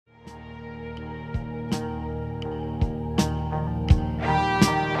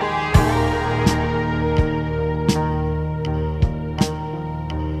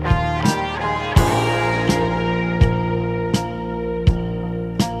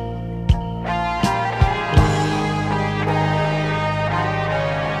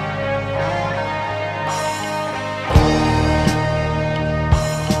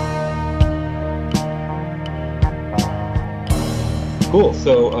Cool.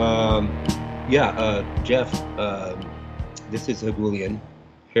 So, Geoff, this is Heghoulian,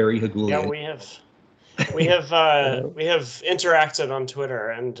 Harry Yeah, Heghoulian. we have interacted on Twitter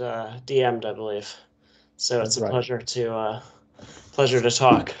and DM'd, I believe. So it's a Right. pleasure to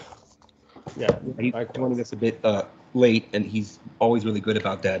talk. Yeah, He's likewise. joining us a bit late, and he's always really good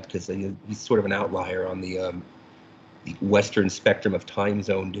about that because he's sort of an outlier on the Western spectrum of time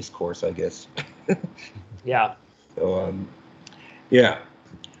zone discourse, I guess. Yeah. So, yeah.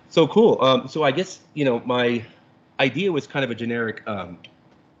 So cool. So I guess, my idea was kind of a generic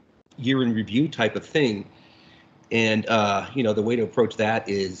year in review type of thing. And, the way to approach that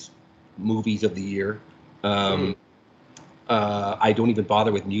is movies of the year. I don't even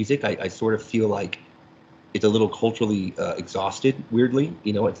bother with music. I sort of feel like it's a little culturally exhausted, weirdly.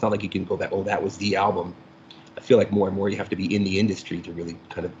 It's not like you can go back, oh, that was the album. I feel like more and more you have to be in the industry to really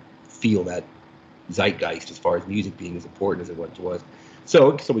kind of feel that zeitgeist as far as music being as important as it once was.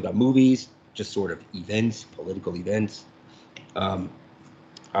 So we got movies, just sort of events, political events.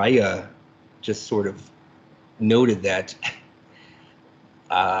 I just sort of noted that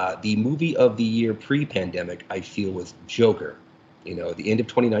the movie of the year pre-pandemic, I feel, was Joker. The end of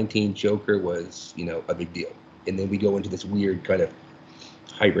 2019, Joker was, a big deal. And then we go into this weird kind of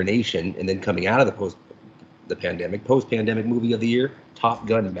hibernation, and then coming out of post-pandemic movie of the year, Top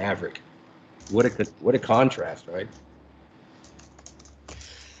Gun Maverick. What a contrast, right?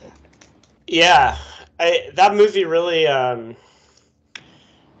 Yeah. That movie really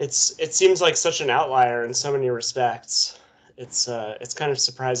it seems like such an outlier in so many respects. It's kind of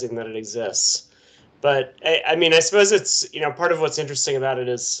surprising that it exists. But I mean, I suppose it's, part of what's interesting about it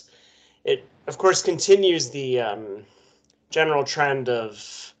is it, of course, continues the general trend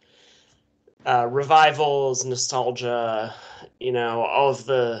of revivals, nostalgia. All of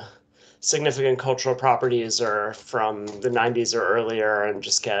the significant cultural properties are from the 90s or earlier and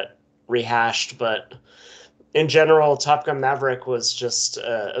just get rehashed. But in general, Top Gun Maverick was just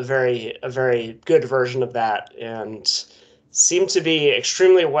a very good version of that, and seemed to be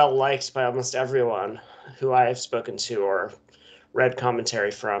extremely well liked by almost everyone who I have spoken to or read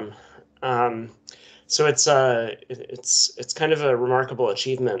commentary from. So it's kind of a remarkable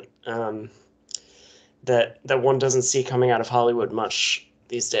achievement that one doesn't see coming out of Hollywood much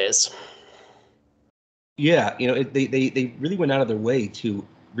these days. Yeah, they really went out of their way to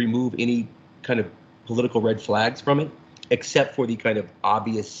remove any kind of political red flags from it, except for the kind of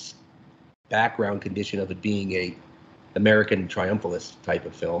obvious background condition of it being a American triumphalist type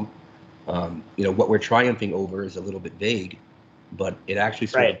of film. What we're triumphing over is a little bit vague, but it actually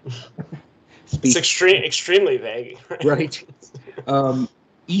sort of speaks. It's extremely vague. Right.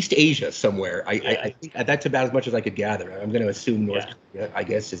 East Asia somewhere. I think that's about as much as I could gather. I'm going to assume North Korea, I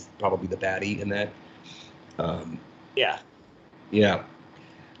guess, is probably the baddie in that. Yeah. Yeah.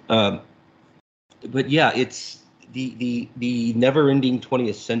 But yeah, it's the never-ending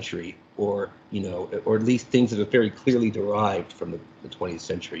 20th century, or at least things that are very clearly derived from the 20th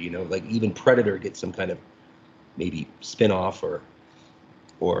century. Like even Predator gets some kind of maybe spin-off or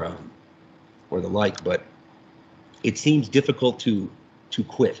the like. But it seems difficult to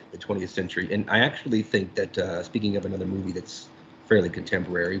quit the 20th century. And I actually think that speaking of another movie that's fairly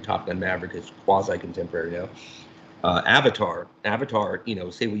contemporary, Top Gun Maverick is quasi-contemporary now. Avatar,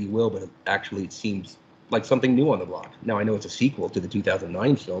 say what you will, but actually it seems like something new on the block. Now I know it's a sequel to the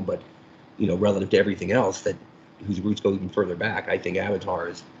 2009 film, but relative to everything else whose roots go even further back, I think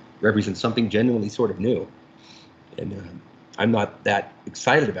Avatar represents something genuinely sort of new. And I'm not that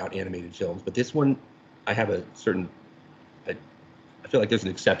excited about animated films, but this one, I have a certain. I feel like there's an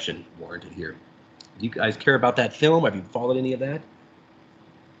exception warranted here. Do you guys care about that film? Have you followed any of that?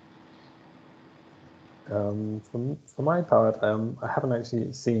 For my part, I haven't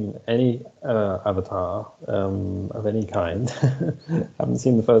actually seen any Avatar of any kind. Haven't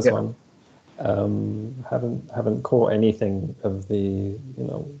seen the first one. Haven't caught anything of the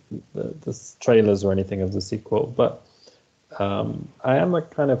trailers or anything of the sequel. But I am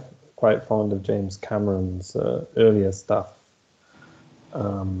kind of quite fond of James Cameron's earlier stuff.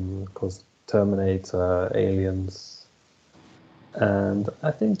 Of course, Terminator, Aliens, and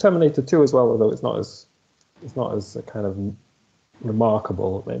I think Terminator 2 as well, although it's not as kind of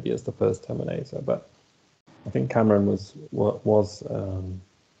remarkable maybe as the first Terminator. But I think Cameron was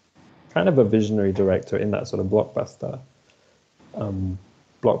kind of a visionary director in that sort of blockbuster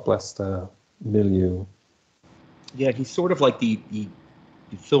milieu. Yeah, he's sort of like the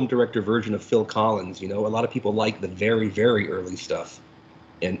film director version of Phil Collins. A lot of people like the very, very early stuff.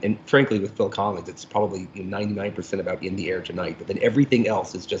 And frankly, with Phil Collins, it's probably 99% about In the Air Tonight. But then everything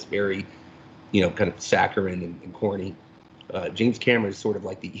else is just very, kind of saccharine and corny. James Cameron is sort of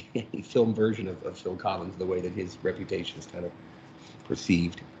like the film version of Phil Collins, the way that his reputation is kind of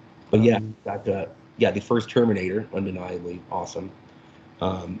perceived. But yeah, the first Terminator, undeniably awesome.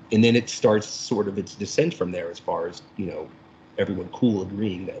 And then it starts sort of its descent from there, as far as, everyone cool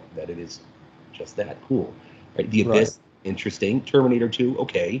agreeing that it is just that cool. Right? The Abyss, interesting. Terminator 2,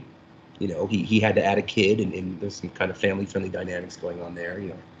 okay. He had to add a kid, and there's some kind of family-friendly dynamics going on there.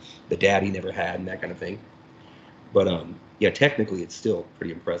 The dad he never had and that kind of thing. But technically it's still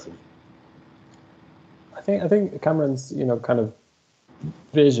pretty impressive. I think Cameron's kind of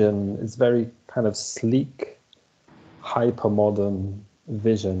vision is very kind of sleek, hyper-modern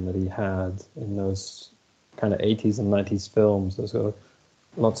vision that he had in those kind of 80s and 90s films. There's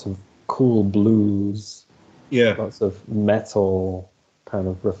lots of cool blues, lots of metal, kind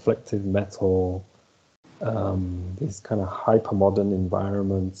of reflective metal, these kind of hyper-modern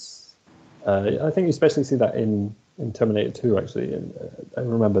environments. I think you especially see that in Terminator 2, actually. I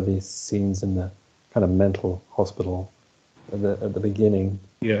remember these scenes in the kind of mental hospital at the beginning.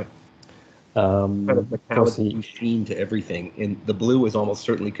 Yeah. Kind of metallic blue sheen to everything, and the blue is almost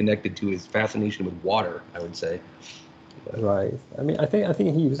certainly connected to his fascination with water, I would say. Right. I mean, I think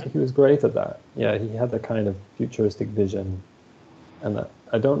he was great at that. Yeah, he had the kind of futuristic vision, and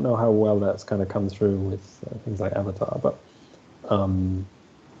I don't know how well that's kind of come through with things like Avatar, but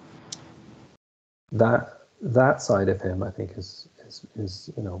that side of him, I think, is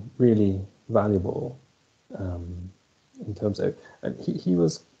really valuable in terms of, and he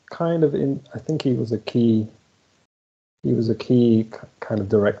was kind of I think he was a key kind of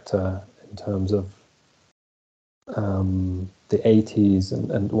director in terms of the 80s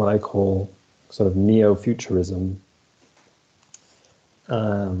and what I call sort of neo-futurism,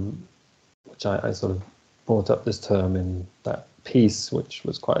 which I sort of brought up this term in that piece, which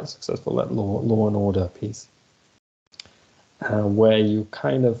was quite successful, that Law and Order piece, where you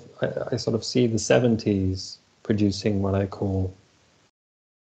kind of, I sort of see the 70s producing what I call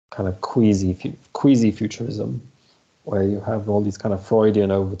kind of queasy futurism, where you have all these kind of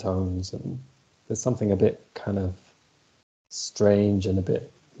Freudian overtones, and there's something a bit kind of strange and a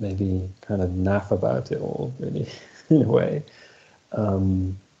bit maybe kind of naff about it all, really, in a way.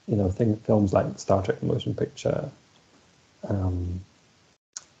 Films like Star Trek: The Motion Picture, these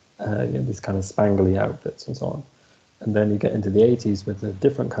kind of spangly outfits and so on. And then you get into the 80s with a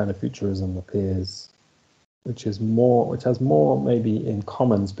different kind of futurism appears, which has more maybe in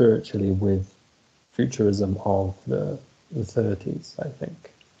common spiritually with futurism of the 30s, I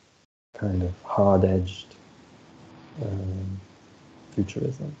think. Kind of hard-edged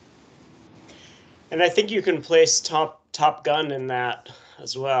futurism. And I think you can place Top Gun in that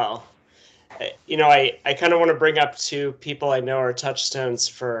as well. I kind of want to bring up two people I know are touchstones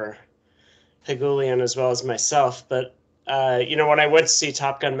for Heghoulian as well as myself, but when I went to see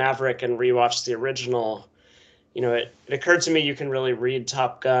Top Gun Maverick and rewatched the original, it occurred to me you can really read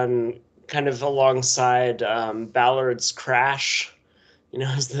Top Gun kind of alongside Ballard's Crash,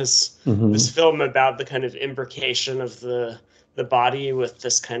 as this film about the kind of imbrication of the body with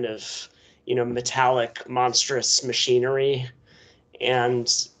this kind of metallic monstrous machinery,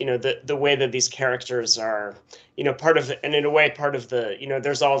 and the way that these characters are part of, and in a way part of the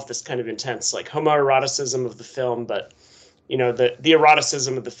there's all of this kind of intense like homoeroticism of the film, but the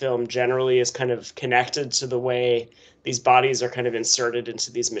eroticism of the film generally is kind of connected to the way these bodies are kind of inserted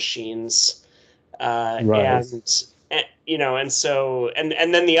into these machines, right. And so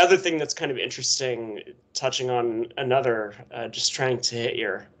then the other thing that's kind of interesting, touching on another, just trying to hit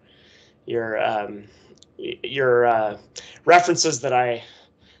your references that I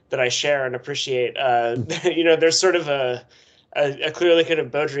share and appreciate. There's sort of a clearly kind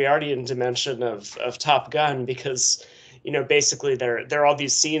of Baudrillardian dimension of Top Gun, because basically there are all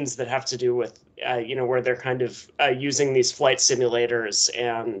these scenes that have to do with where they're kind of using these flight simulators,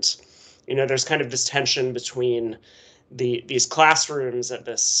 and there's kind of this tension between these classrooms at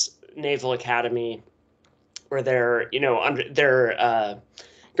this naval academy where they're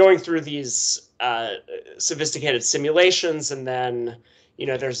going through these sophisticated simulations, and then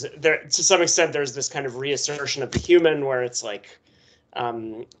there to some extent there's this kind of reassertion of the human, where it's like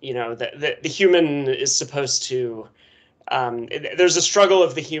the human is supposed to there's a struggle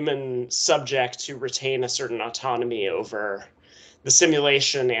of the human subject to retain a certain autonomy over the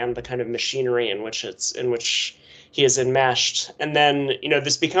simulation and the kind of machinery in which he is enmeshed. And then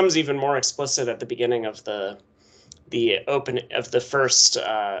this becomes even more explicit at the beginning of the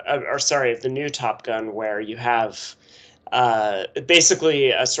new Top Gun, where you have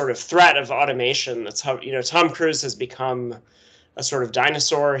basically a sort of threat of automation. That's how Tom Cruise has become a sort of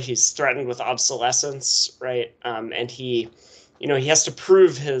dinosaur. He's threatened with obsolescence, right? And he has to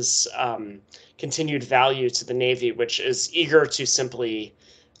prove his continued value to the Navy, which is eager to simply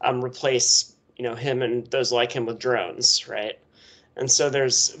replace him and those like him with drones, right? And so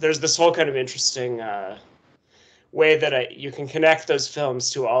there's this whole kind of interesting way that you can connect those films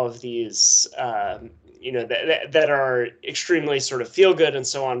to all of these that are extremely sort of feel good and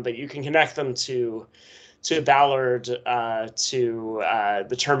so on, but you can connect them to Ballard, to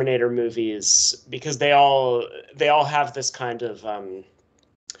the Terminator movies, because they all have this kind of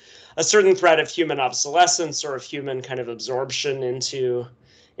a certain threat of human obsolescence or of human kind of absorption into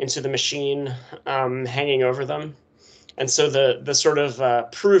the machine hanging over them. And so the sort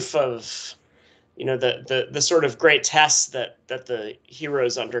of proof of the sort of great tests that the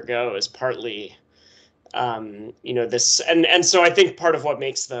heroes undergo is partly this, and so I think part of what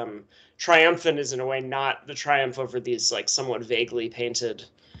makes them triumphant is in a way not the triumph over these like somewhat vaguely painted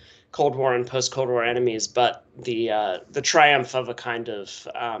Cold War and post-Cold War enemies, but the triumph of a kind of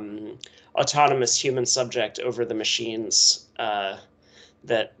autonomous human subject over the machines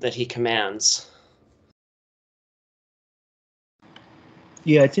that he commands.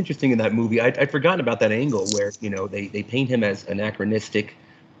 Yeah, it's interesting in that movie. I'd forgotten about that angle where they paint him as anachronistic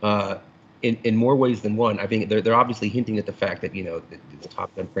in more ways than one. I think they're obviously hinting at the fact that the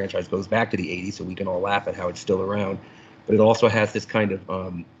Top Gun franchise goes back to the '80s, so we can all laugh at how it's still around. But it also has this kind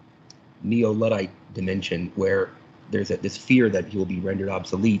of neo-Luddite dimension where there's this fear that he will be rendered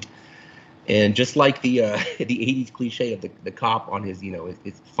obsolete. And just like the the '80s cliche of the cop on his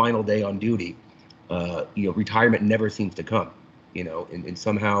his final day on duty, retirement never seems to come. And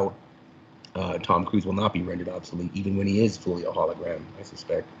somehow Tom Cruise will not be rendered obsolete, even when he is fully a hologram, I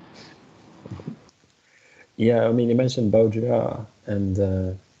suspect. Yeah, I mean, you mentioned Baudrillard,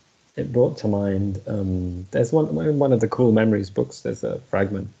 and it brought to mind, there's one of the Cool Memories books, there's a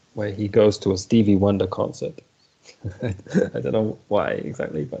fragment where he goes to a Stevie Wonder concert. I don't know why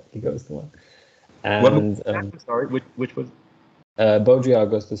exactly, but he goes to one. And sorry, which was?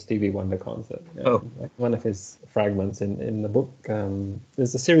 Baudrillard goes to Stevie Wonder concert. Yeah. Oh. One of his fragments in the book.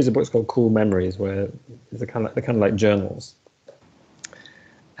 There's a series of books called Cool Memories, where they're kind of like journals.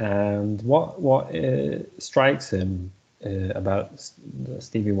 And what strikes him about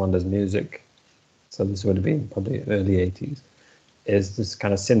Stevie Wonder's music, so this would have been probably early '80s, is this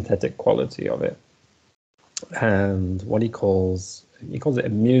kind of synthetic quality of it, and what he calls it a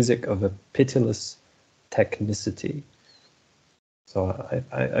music of a pitiless technicity. So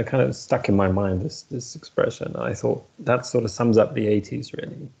I kind of stuck in my mind this expression. I thought that sort of sums up the '80s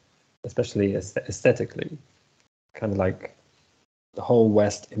really, especially aesthetically. Kind of like the whole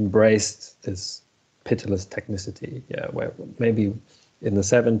West embraced this pitiless technicity. Yeah, where maybe in the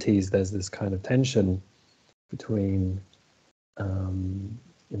 '70s there's this kind of tension between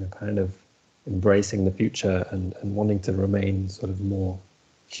kind of embracing the future and wanting to remain sort of more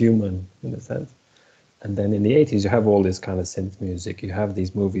human in a sense. And then in the '80s, you have all this kind of synth music. You have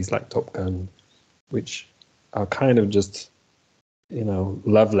these movies like Top Gun, which are kind of just,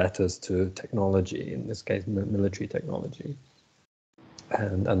 love letters to technology, in this case, military technology.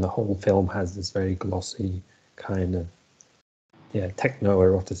 And the whole film has this very glossy kind of,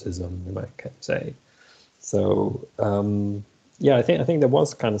 techno-eroticism, you might say. So, I think there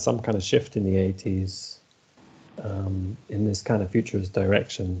was some kind of shift in the '80s in this kind of futurist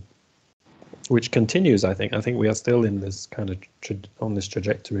direction, which continues. I think we are still in this kind of on this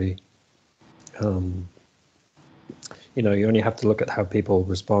trajectory. You only have to look at how people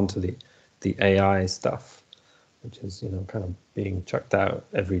respond to the AI stuff, which is kind of being chucked out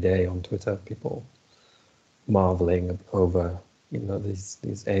every day on Twitter. People marveling over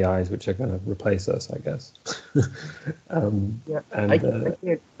these AIs which are going to replace us, I guess.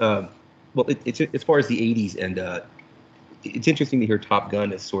 It's as far as the '80s, and it's interesting to hear Top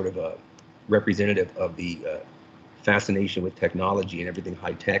Gun as sort of a representative of the fascination with technology and everything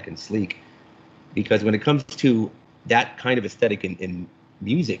high tech and sleek, because when it comes to that kind of aesthetic in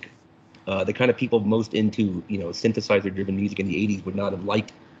music, the kind of people most into synthesizer driven music in the '80s would not have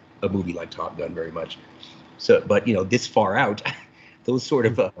liked a movie like Top Gun very much. So, but this far out, those sort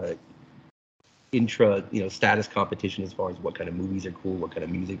of intra status competition as far as what kind of movies are cool, what kind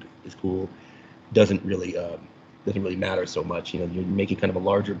of music is cool, doesn't really matter so much. You're making kind of a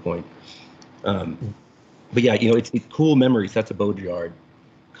larger point. But yeah, it's Cool Memories. That's a Baudrillard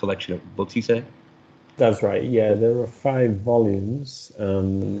collection of books, you say? That's right. Yeah, there are 5 volumes.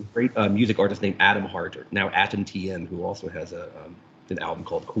 Great music artist named Adam Hart, or now Atom TM, who also has an album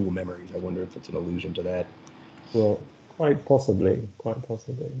called Cool Memories. I wonder if it's an allusion to that. Well, quite possibly,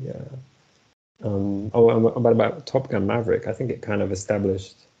 yeah. About Top Gun Maverick, I think it kind of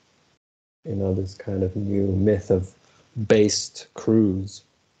established, this kind of new myth of based crews.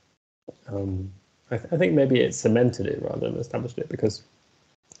 I think maybe it cemented it rather than established it, because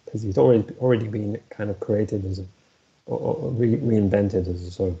he's already been kind of created as or reinvented as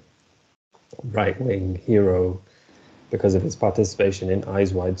a sort of right-wing hero because of his participation in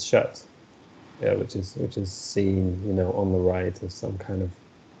Eyes Wide Shut, which is seen on the right as some kind of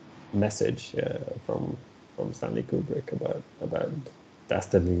message from Stanley Kubrick about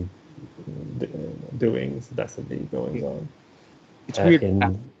dastardly doings, dastardly goings on. It's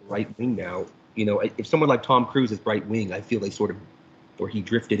weird right wing now. If someone like Tom Cruise is right wing, I feel they sort of, or he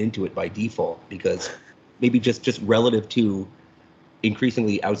drifted into it by default, because maybe just relative to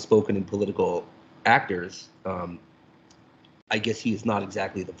increasingly outspoken and political actors, I guess he is not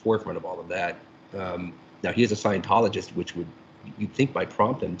exactly at the forefront of all of that. Now he is a Scientologist, which you'd think might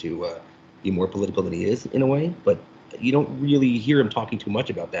prompt him to be more political than he is in a way, but you don't really hear him talking too much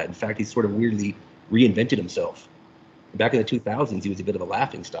about that. In fact, he's sort of weirdly reinvented himself. Back in the 2000s, he was a bit of a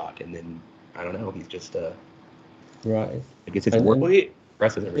laughingstock, and then I don't know, he's just right. I guess it's work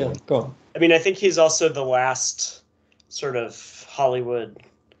impresses everyone. Yeah, go on. I mean, I think he's also the last sort of Hollywood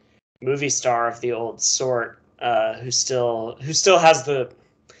movie star of the old sort, who still has the,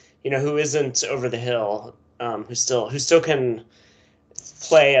 who isn't over the hill, who still can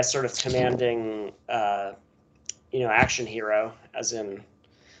play a sort of commanding, action hero, as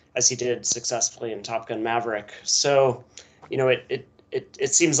he did successfully in Top Gun Maverick. So,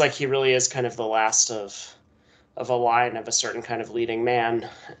 it seems like he really is kind of the last of a line of a certain kind of leading man.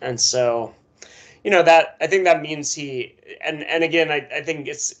 And so, that, I think that means he, and again, I think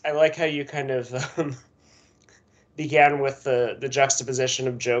I like how you kind of began with the juxtaposition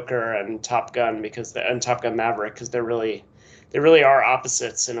of Joker and Top Gun, and Top Gun Maverick, because they really are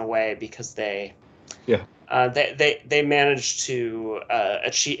opposites in a way, because they managed to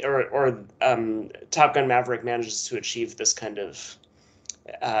achieve, or Top Gun Maverick manages to achieve this kind of,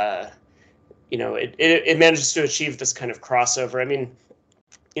 it manages to achieve this kind of crossover. I mean,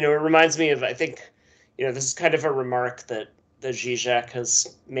 it reminds me of, I think, this is kind of a remark that Zizek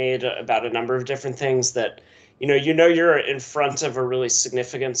has made about a number of different things, that, you're in front of a really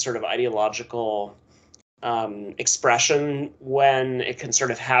significant sort of ideological expression when it can sort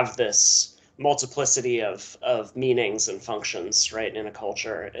of have this multiplicity of meanings and functions, right, in a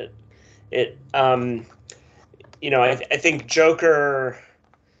culture. I think Joker,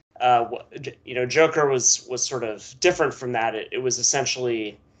 Joker was sort of different from that. It was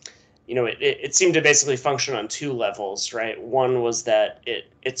essentially, it seemed to basically function on two levels, right? One was that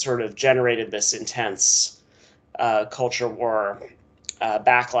it sort of generated this intense culture war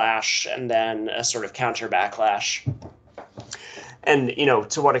backlash, and then a sort of counter backlash. And,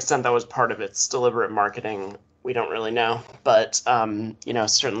 to what extent that was part of its deliberate marketing, we don't really know. But,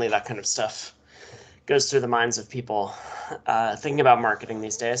 certainly that kind of stuff goes through the minds of people thinking about marketing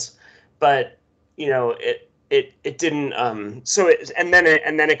these days. But, it didn't. And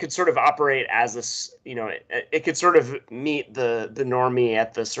then it could sort of operate as this. It could sort of meet the normie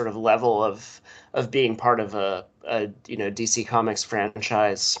at the sort of level of being part of a DC Comics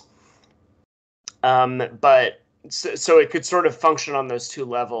franchise. But so it could sort of function on those two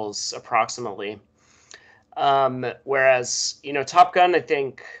levels approximately. Whereas Top Gun, I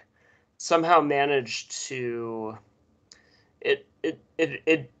think, somehow managed to it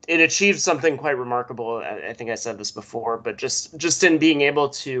achieved something quite remarkable. I think I said this before, but just in being able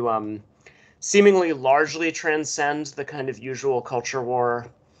to seemingly largely transcend the kind of usual culture war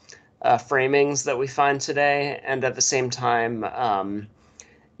framings that we find today, and at the same time,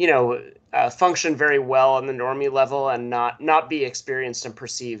 function very well on the normie level, and not be experienced and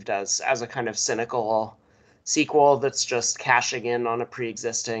perceived as a kind of cynical sequel that's just cashing in on a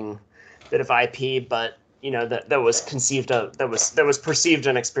pre-existing bit of IP, but that was conceived of, that was perceived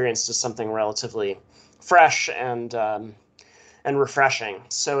and experienced as something relatively fresh and refreshing.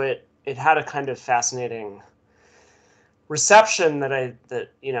 So it had a kind of fascinating reception that I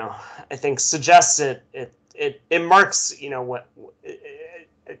think suggests it marks what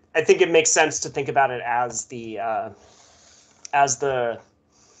I think it makes sense to think about it as the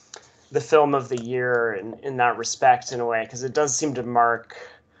film of the year in that respect, in a way, because it does seem to mark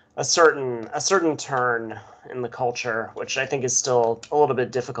a certain turn in the culture, which I think is still a little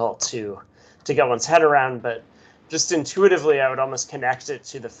bit difficult to get one's head around. But just intuitively, I would almost connect it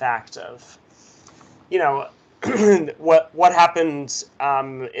to the fact of, what happened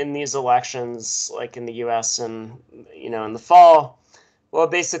in these elections, like in the U.S. and in the fall. Well,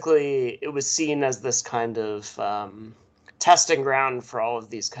 basically, it was seen as this kind of testing ground for all of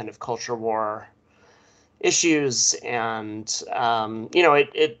these kind of culture war issues, and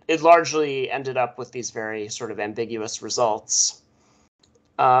it largely ended up with these very sort of ambiguous results,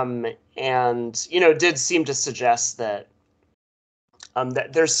 and did seem to suggest that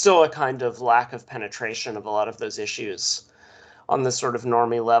that there's still a kind of lack of penetration of a lot of those issues on the sort of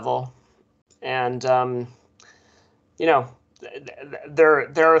normie level, and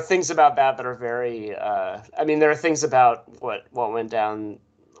there are things about that are very there are things about what went down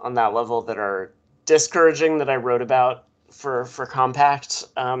on that level that are discouraging, that I wrote about for Compact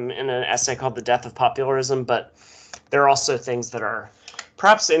in an essay called The Death of Popularism, but there are also things that are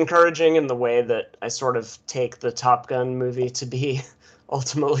perhaps encouraging in the way that I sort of take the Top Gun movie to be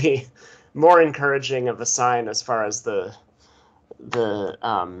ultimately more encouraging of a sign as far as the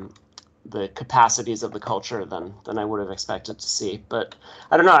capacities of the culture than I would have expected to see. But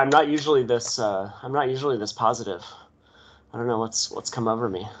I don't know. I'm not usually this positive. I don't know what's come over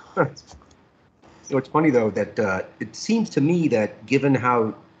me. It's funny though that it seems to me that given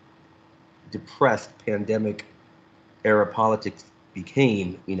how depressed pandemic era politics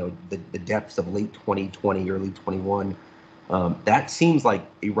became, the depths of late 2020, early 21, that seems like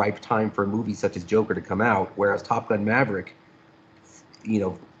a ripe time for a movie such as Joker to come out, whereas Top Gun Maverick,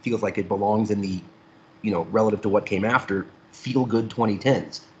 feels like it belongs in the, relative to what came after, feel-good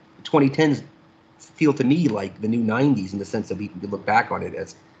 2010s. The 2010s feel to me like the new 90s in the sense that we can look back on it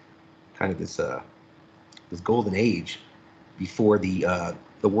as kind of this golden age before the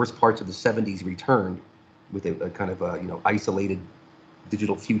worst parts of the 70s returned with a kind of isolated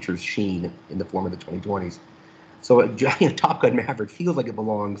digital futures sheen in the form of the 2020s. So Top Gun Maverick feels like it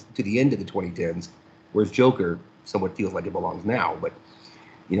belongs to the end of the 2010s, whereas Joker somewhat feels like it belongs now. But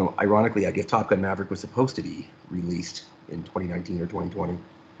ironically, I guess Top Gun Maverick was supposed to be released in 2019 or 2020. It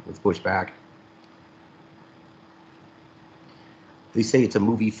was pushed back. They say it's a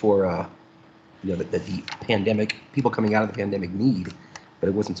movie for that the pandemic, people coming out of the pandemic need, but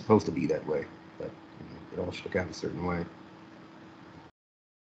it wasn't supposed to be that way. But it all shook out a certain way.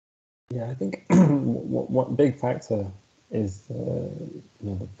 Yeah, I think one big factor is the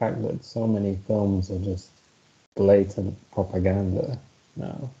fact that so many films are just blatant propaganda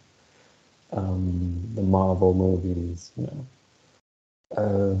now. The Marvel movies, and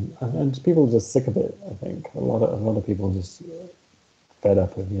just people are just sick of it. I think a lot of people just fed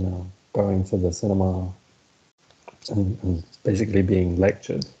up of going to the cinema and basically being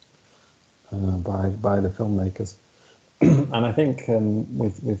lectured by the filmmakers. And I think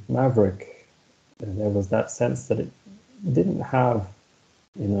with Maverick, there was that sense that it didn't have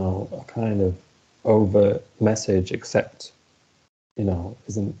a kind of overt message, except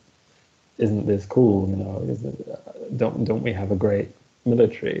isn't this cool? Don't we have a great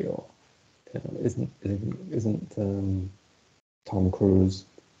military? Or isn't Tom Cruise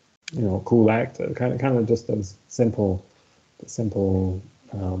cool actor? Kind of just those simple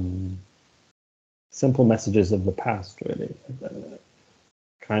messages of the past, really.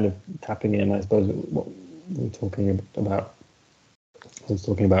 Kind of tapping in, I suppose, what we were talking about. I was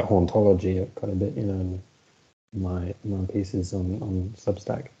talking about hauntology quite a bit, in my pieces on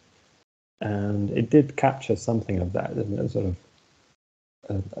Substack, and it did capture something of that, sort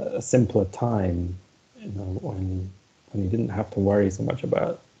of a simpler time, when you didn't have to worry so much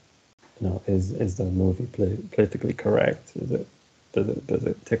about, is the movie politically correct? Does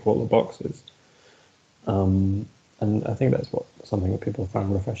it tick all the boxes? And I think that's something that people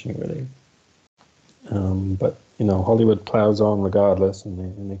found refreshing, really. But Hollywood plows on regardless,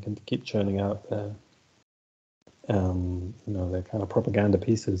 and they can keep churning out their their kind of propaganda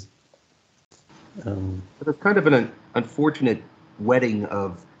pieces. But it's kind of an unfortunate wedding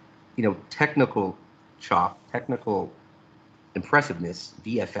of technical chop, technical impressiveness,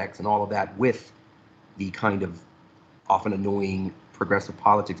 VFX, and all of that, with the kind of often annoying progressive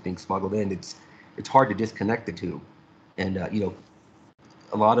politics being smuggled in. It's hard to disconnect the two, and a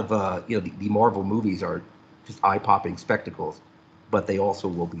lot of the Marvel movies are just eye-popping spectacles, but they also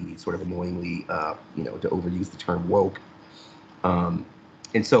will be sort of annoyingly to overuse the term woke,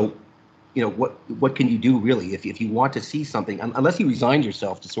 and so what can you do really if you want to see something, unless you resign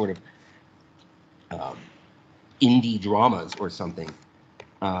yourself to sort of indie dramas or something.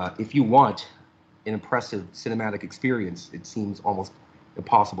 If you want an impressive cinematic experience, it seems almost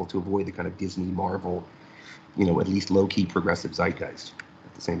impossible to avoid the kind of Disney, Marvel, at least low-key progressive zeitgeist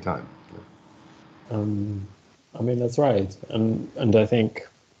at the same time. That's right, and I think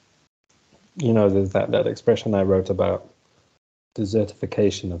there's that expression I wrote about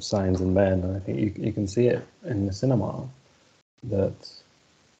desertification of signs and men, and I think you can see it in the cinema, that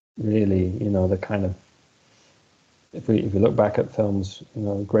really the kind of if we look back at films,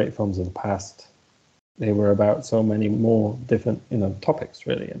 great films of the past, they were about so many more different, topics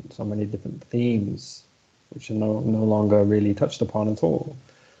really, and so many different themes, which are no longer really touched upon at all.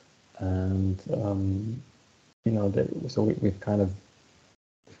 And so we've kind of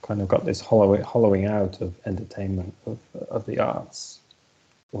got this hollowing out of entertainment of the arts,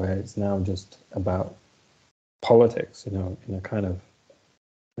 where it's now just about politics, in a kind of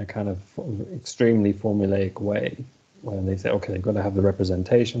extremely formulaic way, where they say, okay, they've got to have the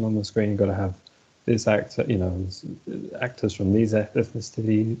representation on the screen, you've got to have this actor, actors from these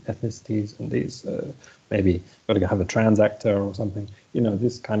ethnicities, and these maybe got to have a trans actor or something,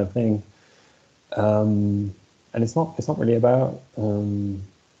 this kind of thing. And it's not really about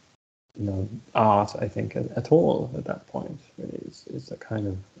art, I think, at all at that point. Really, it's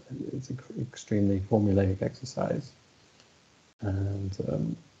an extremely formulaic exercise,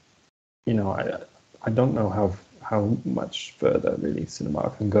 and I don't know how much further really cinema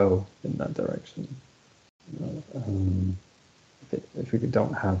can go in that direction. If we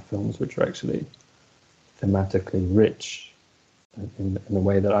don't have films which are actually thematically rich in the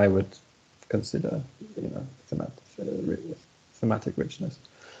way that I would consider, thematic richness,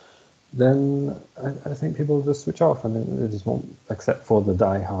 then I think people will just switch off, and they just won't, except for the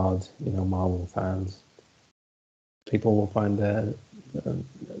die-hard, Marvel fans. People will find their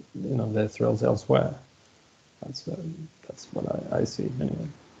thrills elsewhere. That's what I see anyway.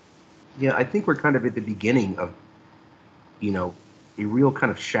 Yeah, I think we're kind of at the beginning of, a real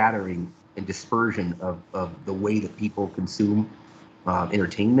kind of shattering and dispersion of the way that people consume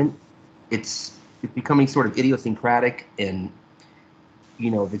entertainment. It's becoming sort of idiosyncratic, and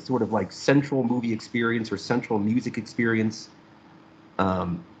the sort of like central movie experience or central music experience.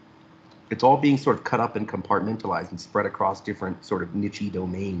 It's all being sort of cut up and compartmentalized and spread across different sort of niche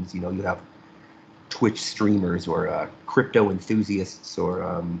domains. You have Twitch streamers or crypto enthusiasts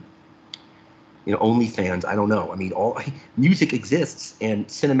or OnlyFans. I don't know. I mean, all music exists and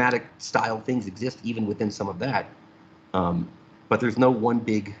cinematic style things exist even within some of that. But there's no one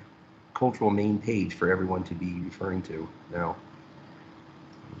big cultural main page for everyone to be referring to now.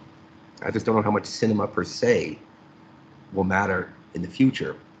 I just don't know how much cinema per se will matter in the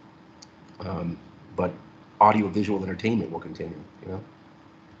future. But audiovisual entertainment will continue,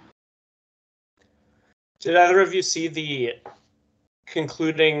 Did either of you see the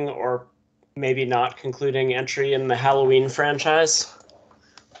concluding or maybe not concluding entry in the Halloween franchise?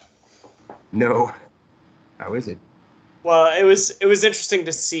 No. How is it? Well, it was interesting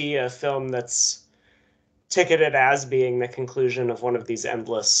to see a film that's ticketed as being the conclusion of one of these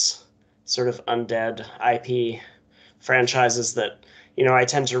endless sort of undead IP franchises that, I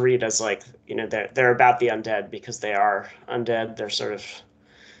tend to read as like, they're about the undead because they are undead. They're sort of,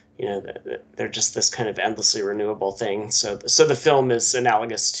 they're just this kind of endlessly renewable thing. So the film is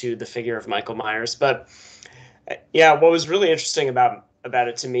analogous to the figure of Michael Myers. But yeah, what was really interesting about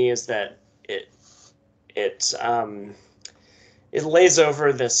it to me is that it lays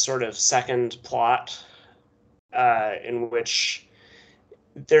over this sort of second plot in which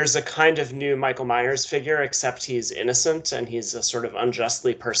there's a kind of new Michael Myers figure, except he's innocent and he's a sort of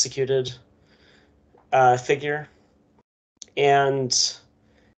unjustly persecuted figure. And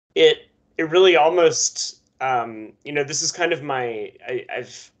it really almost, this is kind of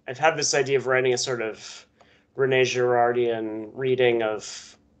I've had this idea of writing a sort of Rene Girardian reading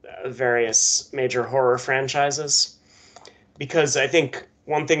of various major horror franchises, because I think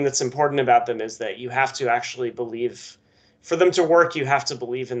one thing that's important about them is that you have to actually believe. For them to work, you have to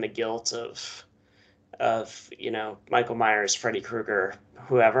believe in the guilt of Michael Myers, Freddy Krueger,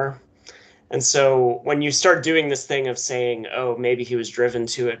 whoever. And so when you start doing this thing of saying, oh, maybe he was driven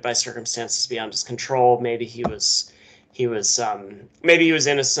to it by circumstances beyond his control, maybe he was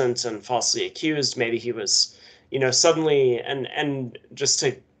innocent and falsely accused, maybe he was, suddenly, and just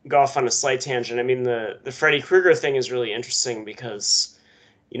to go off on a slight tangent, I mean, the Freddy Krueger thing is really interesting because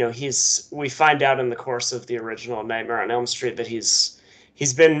we find out in the course of the original Nightmare on Elm Street that he's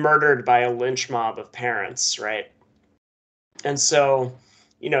been murdered by a lynch mob of parents, right? And so,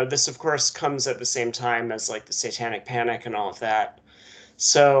 this of course comes at the same time as like the Satanic Panic and all of that.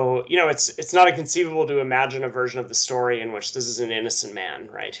 So, it's not inconceivable to imagine a version of the story in which this is an innocent man,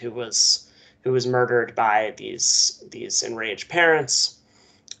 right, who was murdered by these enraged parents,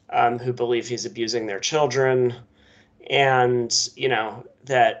 who believe he's abusing their children. And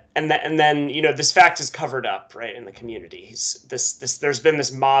then this fact is covered up, right, in the community. There's been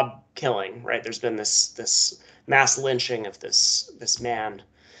this mob killing, right? There's been this mass lynching of this man,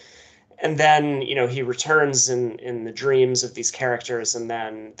 And then, he returns in the dreams of these characters, and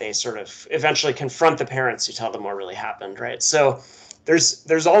then they sort of eventually confront the parents who tell them what really happened, right? So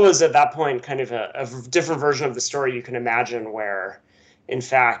there's always at that point kind of a different version of the story you can imagine where, in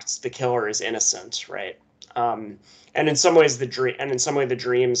fact, the killer is innocent, right? And in some ways the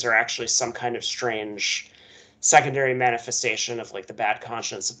dreams are actually some kind of strange secondary manifestation of like the bad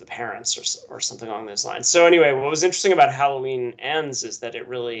conscience of the parents or something along those lines. So anyway, what was interesting about Halloween Ends is that it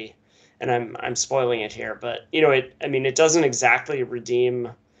really, and I'm spoiling it here, but it doesn't exactly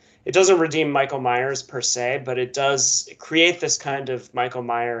redeem Michael Myers per se, but it does create this kind of Michael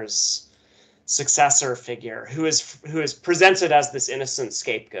Myers successor figure who is presented as this innocent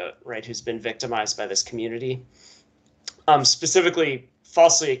scapegoat, right? Who's been victimized by this community, specifically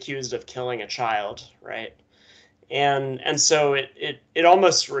falsely accused of killing a child, right? And so it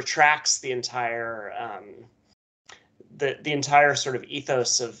almost retracts the entire the entire sort of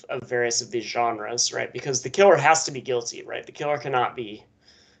ethos of various of these genres, right? Because the killer has to be guilty, right? The killer cannot be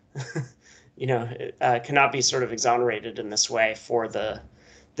cannot be sort of exonerated in this way for the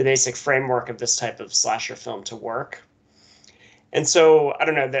basic framework of this type of slasher film to work. And so I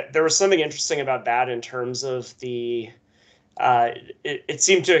don't know, that there was something interesting about that in terms of the it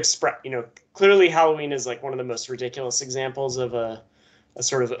seemed to express, clearly Halloween is like one of the most ridiculous examples of a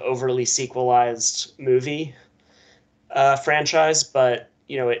sort of overly sequelized movie franchise, but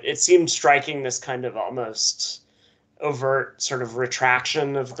it seemed striking this kind of almost overt sort of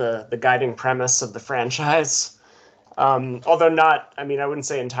retraction of the guiding premise of the franchise. Although not, I wouldn't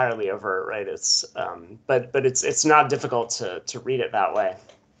say entirely overt, right? It's but it's not difficult to read it that way.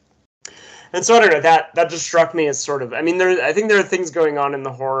 And so I don't know, that just struck me as sort of, I think there are things going on in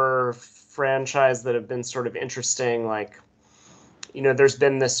the horror franchise that have been sort of interesting. Like, there's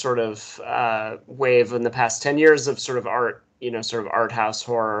been this sort of wave in the past 10 years of sort of art, sort of art house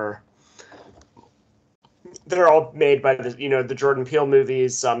horror. They're all made by the Jordan Peele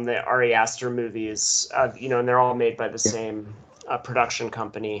movies, the Ari Aster movies, and they're all made by the same production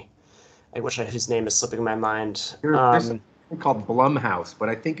company, whose name is slipping my mind. There's something called Blumhouse, but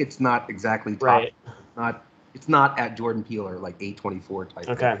I think it's not exactly right. It's not at Jordan Peele or like A24 type.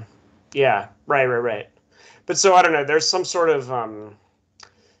 Okay. Yeah. Right. But so I don't know. There's some sort of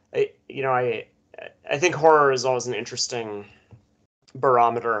I think horror is always an interesting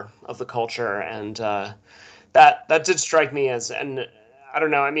barometer of the culture, and that did strike me as, and I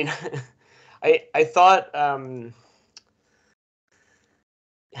don't know. I thought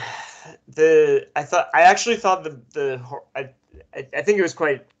I actually thought I think it was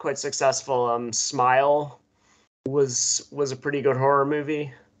quite successful. Smile was a pretty good horror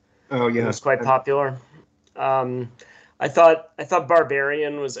movie. Oh yeah, it was quite popular. I thought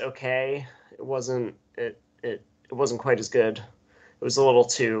Barbarian was okay. It wasn't quite as good. It was a little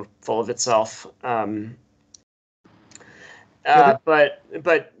too full of itself. But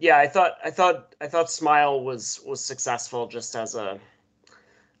yeah, I thought Smile was successful just as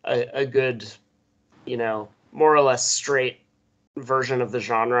a good, more or less straight version of the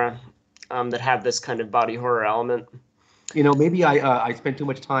genre that had this kind of body horror element. Maybe I spent too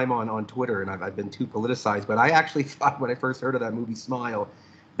much time on Twitter and I've been too politicized, but I actually thought when I first heard of that movie Smile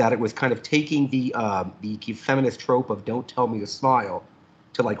that it was kind of taking the feminist trope of "don't tell me to smile"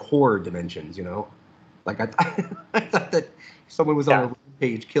 to like horror dimensions. Like I thought that someone was on a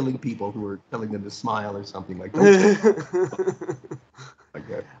page killing people who were telling them to smile or something like that. Like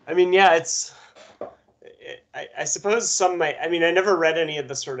that. It's. I suppose some might. I never read any of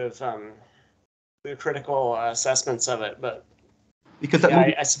the sort of the critical assessments of it, but because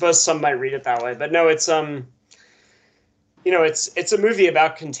movie... I suppose some might read it that way. But no, it's it's a movie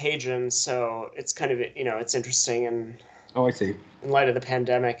about contagion, so it's kind of it's interesting. And oh, I see. In light of the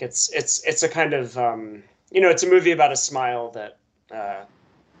pandemic, it's a kind of it's a movie about a smile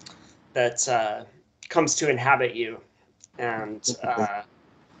that comes to inhabit you and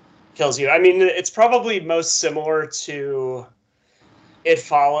kills you. It's probably most similar to It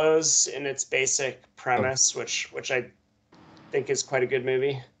Follows in its basic premise, which I think is quite a good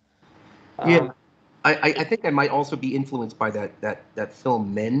movie. Yeah. I think I might also be influenced by that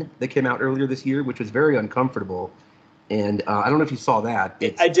film Men that came out earlier this year, which was very uncomfortable. And I don't know if you saw that.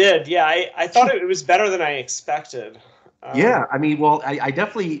 I did, yeah. I thought it was better than I expected. Yeah, I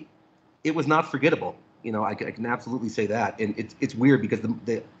definitely, it was not forgettable. I can absolutely say that. And it's weird because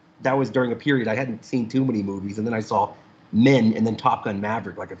that was during a period I hadn't seen too many movies, and then I saw Men and then Top Gun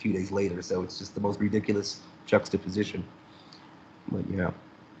Maverick like a few days later. So it's just the most ridiculous juxtaposition. But yeah.